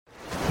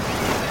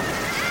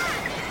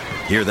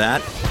Hear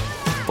that?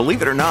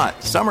 Believe it or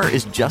not, summer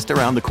is just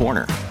around the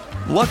corner.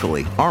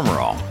 Luckily, Armor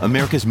All,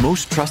 America's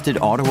most trusted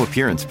auto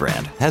appearance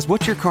brand, has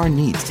what your car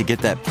needs to get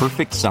that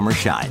perfect summer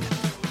shine.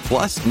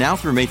 Plus, now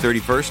through May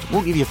 31st,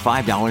 we'll give you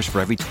 $5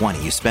 for every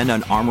 $20 you spend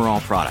on Armor All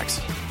products.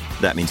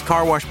 That means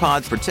car wash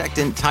pods,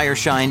 protectant, tire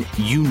shine,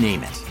 you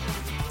name it.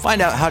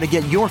 Find out how to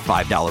get your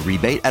 $5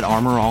 rebate at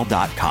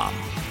armorall.com.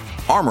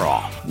 Armor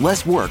All,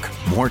 less work,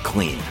 more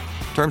clean.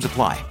 Terms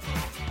apply.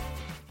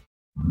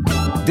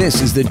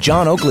 This is the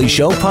John Oakley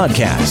Show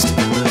podcast.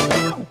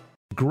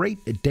 Great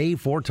day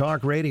for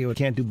talk radio.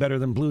 Can't do better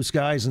than blue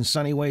skies and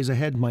sunny ways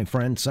ahead, my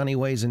friend. Sunny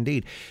ways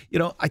indeed. You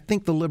know, I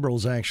think the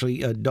Liberals actually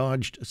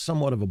dodged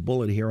somewhat of a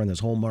bullet here on this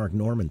whole Mark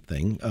Norman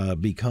thing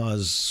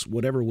because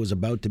whatever was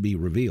about to be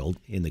revealed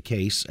in the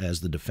case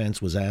as the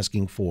defense was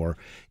asking for,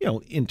 you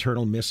know,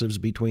 internal missives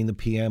between the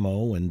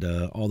PMO and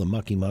all the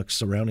mucky-mucks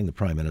surrounding the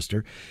Prime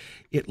Minister,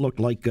 it looked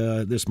like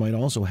this might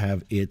also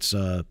have its,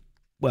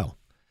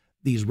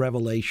 these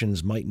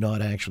revelations might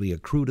not actually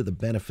accrue to the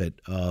benefit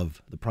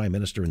of the Prime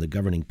Minister and the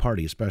governing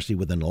party, especially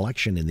with an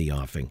election in the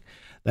offing.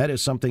 That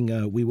is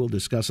something we will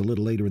discuss a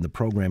little later in the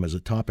program as a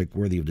topic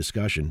worthy of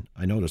discussion.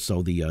 I noticed,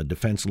 so the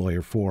defense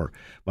lawyer for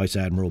Vice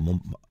Admiral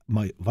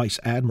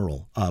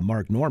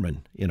Mark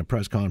Norman in a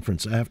press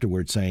conference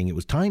afterwards saying it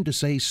was time to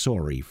say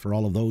sorry for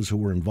all of those who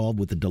were involved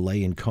with the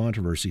delay and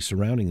controversy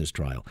surrounding this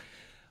trial.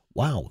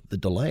 Wow, the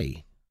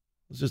delay.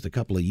 It's just a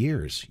couple of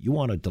years. You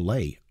want a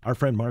delay. Our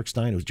friend Mark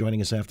Stein, who's joining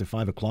us after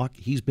 5 o'clock,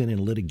 he's been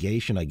in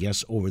litigation, I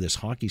guess, over this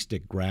hockey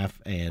stick graph,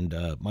 and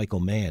Michael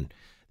Mann,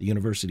 the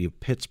University of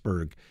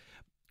Pittsburgh,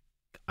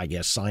 I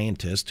guess,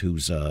 scientist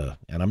who's, and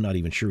I'm not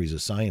even sure he's a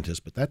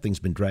scientist, but that thing's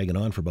been dragging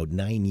on for about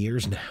 9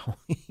 years now.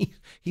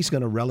 He's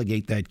going to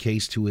relegate that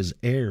case to his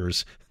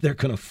heirs. They're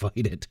going to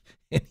fight it.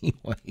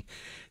 Anyway,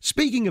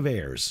 speaking of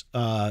heirs,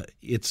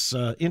 it's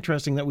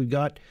interesting that we've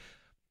got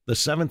the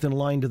seventh in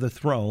line to the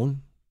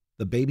throne.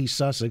 The baby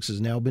Sussex has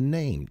now been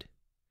named,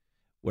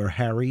 where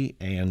Harry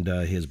and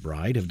his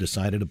bride have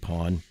decided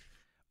upon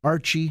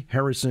Archie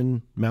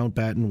Harrison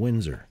Mountbatten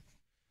Windsor.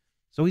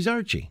 So he's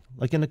Archie,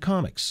 like in the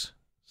comics.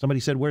 Somebody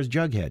said, "Where's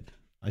Jughead?"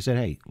 I said,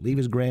 "Hey, leave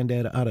his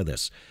granddad out of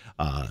this."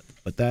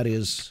 But that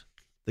is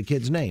the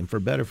kid's name, for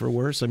better, for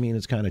worse. I mean,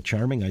 it's kind of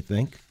charming, I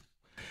think.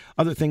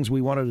 Other things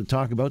we wanted to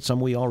talk about, some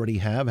we already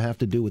have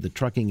to do with the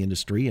trucking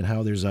industry and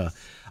how there's a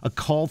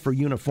call for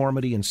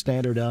uniformity and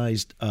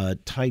standardized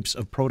types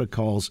of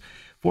protocols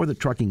for the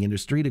trucking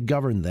industry to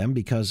govern them,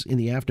 because in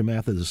the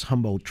aftermath of this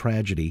Humboldt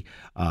tragedy,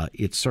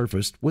 it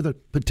surfaced with a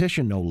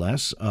petition, no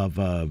less, of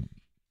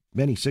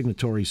many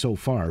signatories so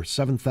far,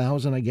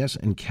 7,000, I guess,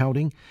 and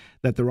counting,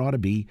 that there ought to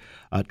be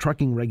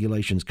trucking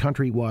regulations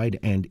countrywide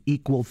and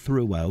equal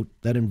throughout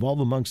that involve,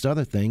 amongst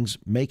other things,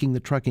 making the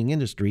trucking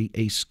industry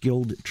a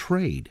skilled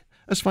trade.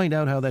 Let's find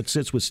out how that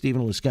sits with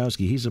Stephen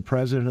Laskowski. He's the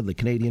president of the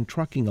Canadian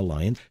Trucking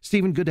Alliance.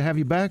 Stephen, good to have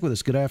you back with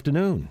us. Good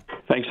afternoon.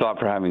 Thanks a lot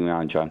for having me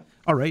on, John.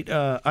 All right.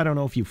 I don't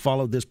know if you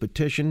followed this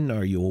petition.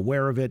 Are you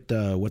aware of it,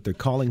 what they're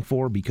calling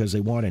for? Because they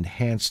want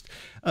enhanced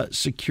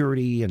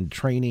security and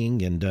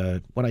training.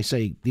 And when I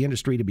say the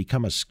industry to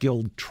become a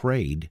skilled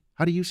trade,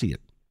 how do you see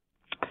it?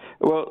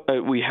 Well,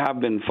 we have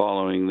been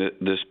following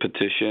this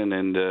petition,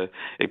 and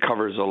it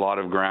covers a lot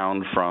of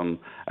ground from,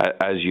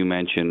 as you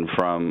mentioned,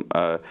 from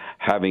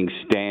having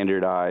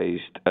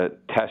standardized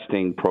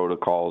testing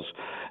protocols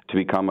to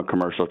become a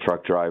commercial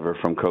truck driver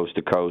from coast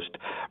to coast,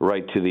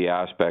 right to the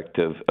aspect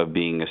of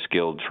being a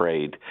skilled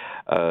trade.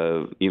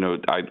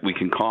 We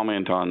can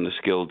comment on the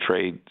skilled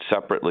trade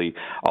separately.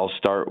 I'll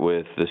start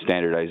with the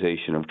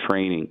standardization of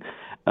training,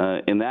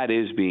 and that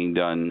is being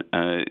done.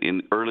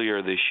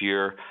 Earlier this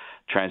year,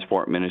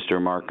 Transport Minister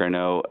Mark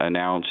Garneau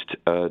announced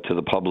to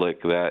the public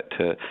that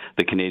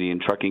the Canadian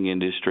trucking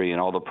industry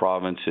and all the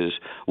provinces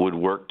would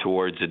work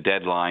towards a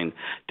deadline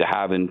to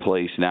have in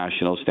place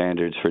national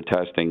standards for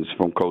testings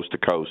from coast to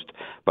coast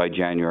by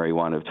January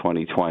 1 of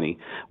 2020.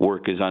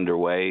 Work is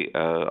underway,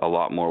 a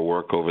lot more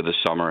work over the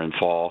summer and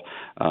fall,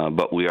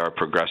 but we are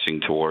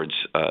progressing towards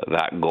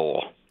that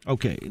goal.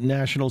 Okay,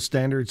 national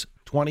standards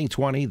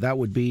 2020, that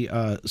would be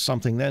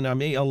something then. I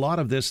mean, a lot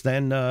of this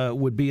then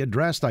would be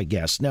addressed, I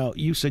guess. Now,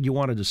 you said you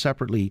wanted to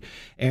separately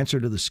answer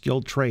to the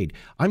skilled trade.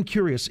 I'm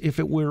curious, if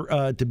it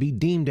were to be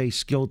deemed a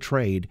skilled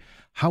trade,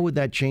 how would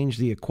that change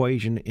the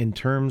equation in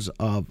terms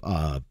of,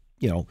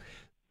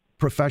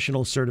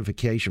 professional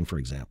certification, for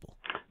example?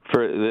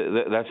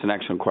 That's an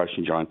excellent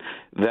question, John.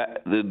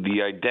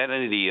 The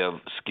identity of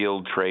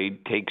skilled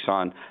trade takes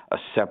on a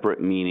separate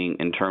meaning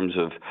in terms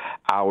of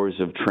hours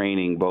of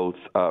training, both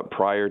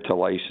prior to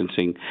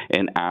licensing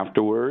and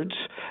afterwards.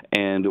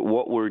 And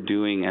what we're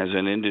doing as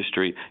an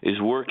industry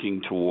is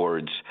working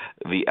towards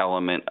the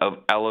element of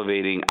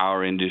elevating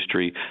our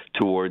industry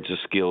towards a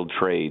skilled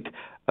trade.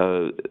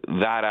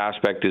 That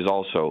aspect is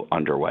also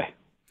underway.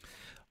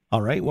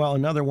 All right. Well,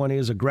 another one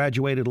is a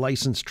graduated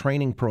license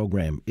training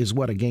program is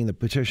what, again, the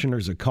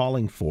petitioners are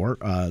calling for.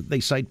 They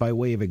cite by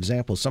way of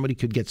example, somebody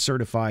could get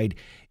certified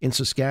in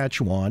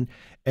Saskatchewan,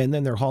 and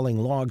then they're hauling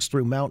logs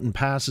through mountain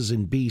passes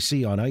in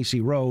BC on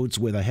icy roads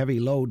with a heavy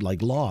load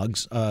like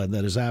logs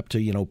that is apt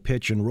to,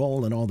 pitch and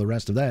roll and all the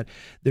rest of that.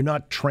 They're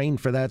not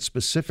trained for that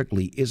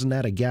specifically. Isn't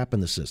that a gap in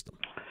the system?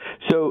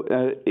 So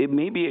it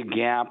may be a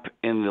gap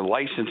in the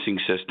licensing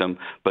system,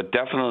 but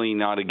definitely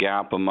not a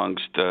gap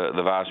amongst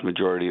the vast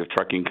majority of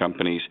trucking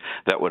companies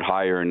that would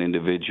hire an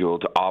individual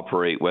to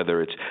operate,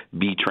 whether it's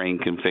B-train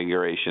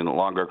configuration,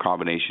 longer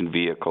combination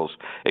vehicles,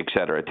 et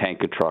cetera,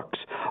 tanker trucks,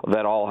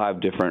 that all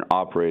have different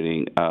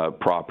operating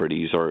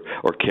properties or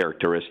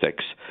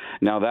characteristics.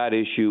 Now, that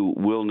issue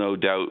will no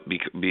doubt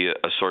be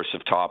a source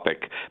of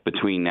topic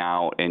between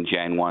now and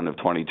Jan 1 of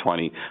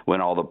 2020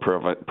 when all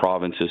the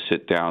provinces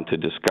sit down to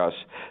discuss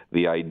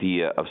the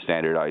idea of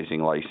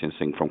standardizing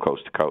licensing from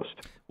coast to coast.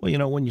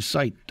 Well, when you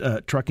cite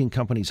trucking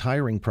companies'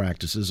 hiring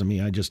practices,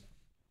 I just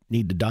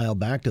need to dial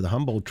back to the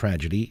Humboldt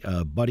tragedy.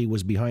 Buddy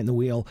was behind the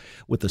wheel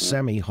with the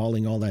semi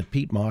hauling all that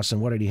peat moss,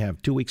 and what did he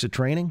have, 2 weeks of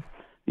training?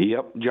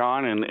 Yep,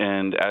 John,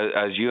 and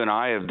as you and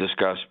I have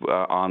discussed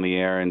on the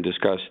air and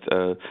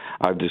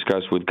I've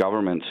discussed with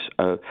governments,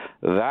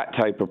 that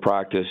type of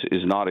practice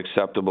is not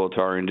acceptable to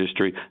our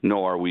industry,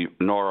 nor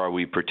are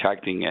we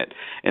protecting it.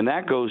 And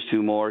that goes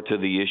more to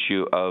the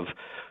issue of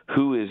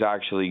who is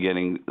actually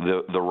getting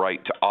the right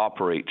to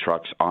operate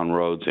trucks on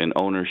roads and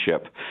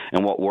ownership.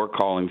 And what we're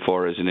calling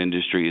for as an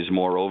industry is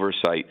more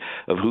oversight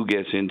of who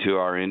gets into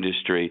our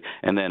industry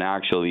and then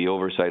actually the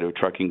oversight of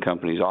trucking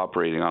companies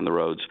operating on the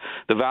roads.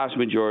 The vast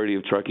majority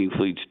of trucking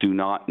fleets do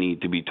not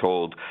need to be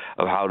told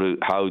of how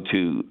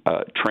to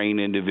train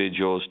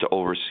individuals to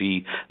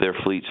oversee their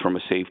fleets from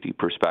a safety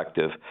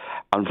perspective.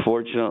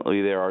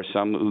 Unfortunately, there are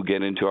some who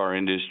get into our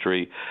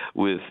industry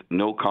with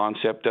no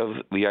concept of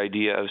the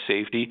idea of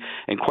safety,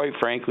 and quite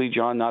frankly,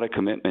 John, not a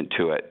commitment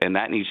to it, and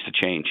that needs to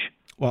change.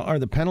 Well, are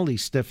the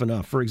penalties stiff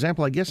enough? For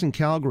example, I guess in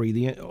Calgary,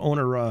 the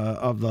owner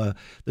of the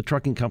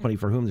trucking company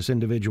for whom this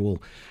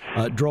individual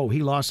drove,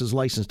 he lost his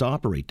license to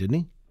operate,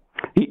 didn't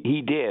he?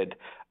 He did.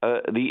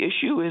 The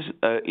issue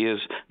is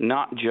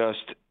not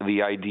just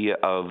the idea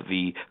of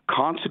the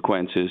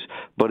consequences,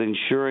 but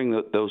ensuring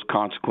that those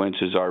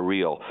consequences are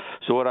real.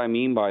 So what I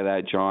mean by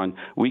that, John,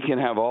 we can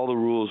have all the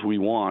rules we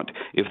want.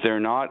 If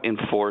they're not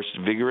enforced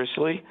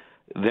vigorously,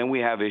 then we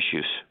have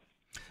issues.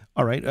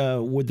 All right.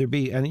 Would there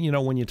be, and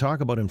when you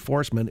talk about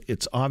enforcement,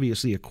 it's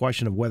obviously a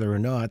question of whether or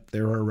not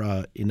there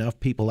are enough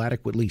people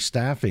adequately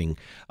staffing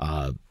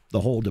the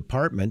whole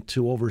department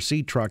to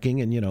oversee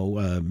trucking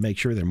and, make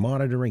sure they're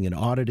monitoring and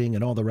auditing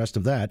and all the rest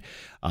of that.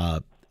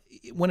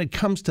 When it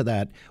comes to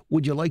that,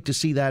 would you like to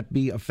see that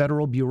be a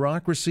federal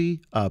bureaucracy,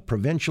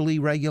 provincially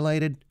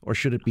regulated, or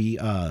should it be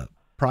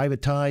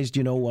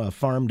privatized,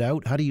 farmed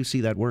out? How do you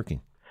see that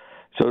working?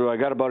 So I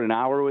got about an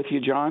hour with you,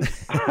 John?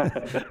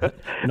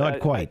 Not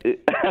quite.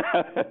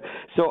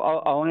 So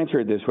I'll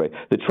answer it this way.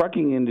 The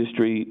trucking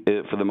industry,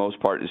 for the most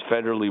part, is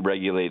federally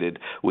regulated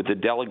with the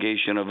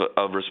delegation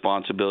of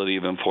responsibility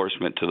of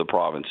enforcement to the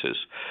provinces.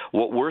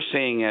 What we're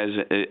saying as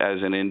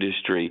an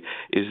industry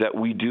is that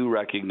we do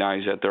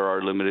recognize that there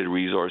are limited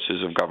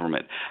resources of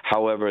government.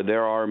 However,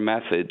 there are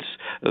methods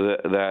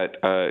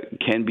that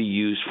can be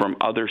used from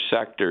other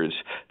sectors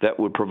that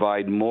would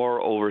provide more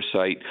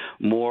oversight,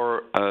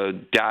 more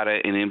data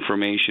and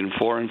information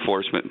for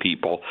enforcement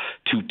people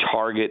to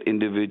target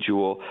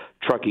individual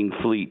trucking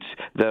fleets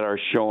that are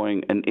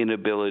showing an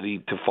inability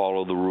to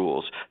follow the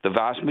rules. The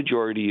vast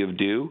majority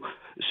do.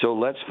 So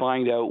let's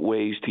find out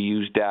ways to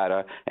use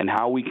data and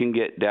how we can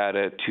get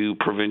data to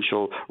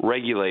provincial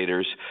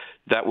regulators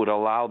that would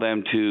allow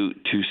them to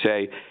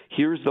say,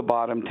 here's the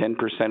bottom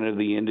 10% of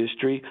the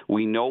industry.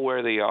 We know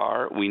where they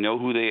are. We know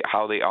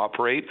how they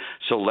operate.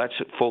 So let's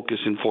focus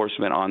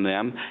enforcement on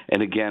them.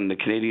 And again, the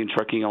Canadian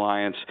Trucking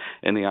Alliance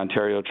and the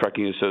Ontario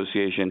Trucking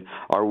Association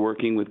are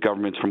working with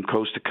governments from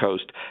coast to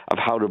coast of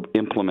how to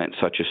implement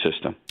such a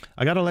system.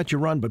 I got to let you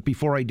run, but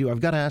before I do,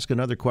 I've got to ask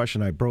another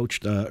question I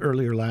broached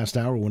earlier last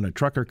hour when a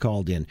trucker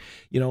called in.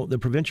 The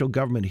provincial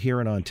government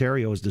here in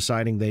Ontario is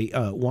deciding they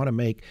want to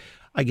make,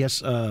 I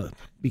guess,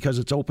 because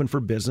it's open for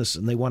business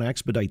and they want to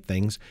expedite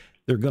things,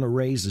 they're going to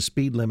raise the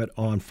speed limit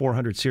on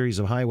 400 series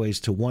of highways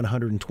to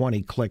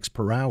 120 clicks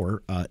per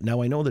hour.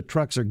 Now, I know that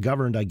trucks are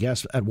governed, I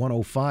guess, at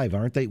 105,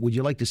 aren't they? Would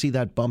you like to see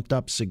that bumped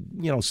up,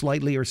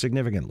 slightly or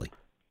significantly?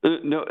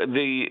 No,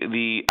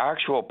 the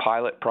actual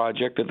pilot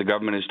project that the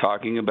government is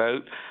talking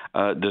about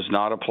does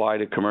not apply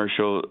to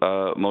commercial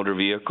motor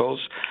vehicles,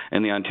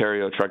 and the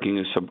Ontario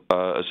Trucking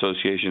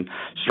Association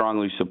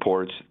strongly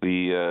supports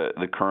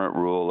the current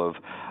rule of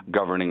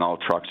governing all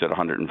trucks at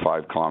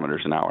 105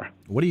 kilometers an hour.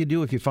 What do you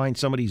do if you find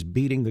somebody's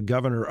beating the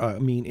governor,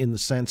 in the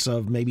sense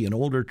of maybe an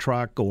older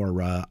truck,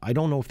 or I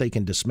don't know if they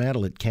can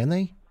dismantle it, can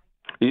they?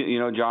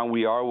 John,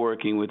 we are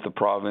working with the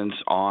province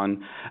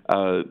on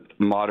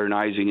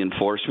modernizing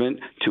enforcement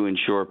to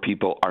ensure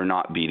people are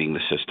not beating the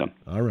system.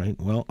 All right.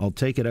 Well, I'll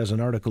take it as an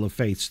article of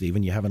faith,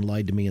 Stephen. You haven't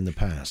lied to me in the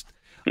past.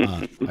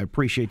 I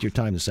appreciate your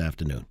time this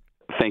afternoon.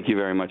 Thank you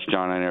very much,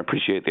 John, and I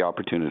appreciate the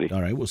opportunity.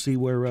 All right, we'll see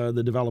where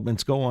the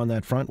developments go on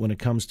that front when it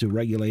comes to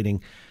regulating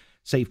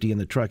safety in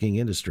the trucking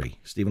industry.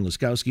 Stephen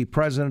Laskowski,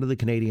 president of the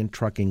Canadian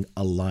Trucking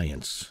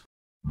Alliance.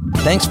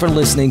 Thanks for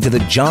listening to the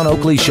John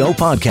Oakley Show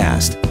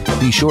podcast.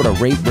 Be sure to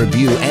rate,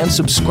 review, and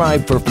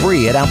subscribe for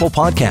free at Apple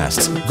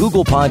Podcasts,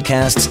 Google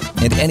Podcasts,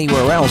 and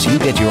anywhere else you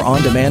get your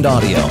on-demand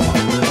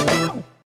audio.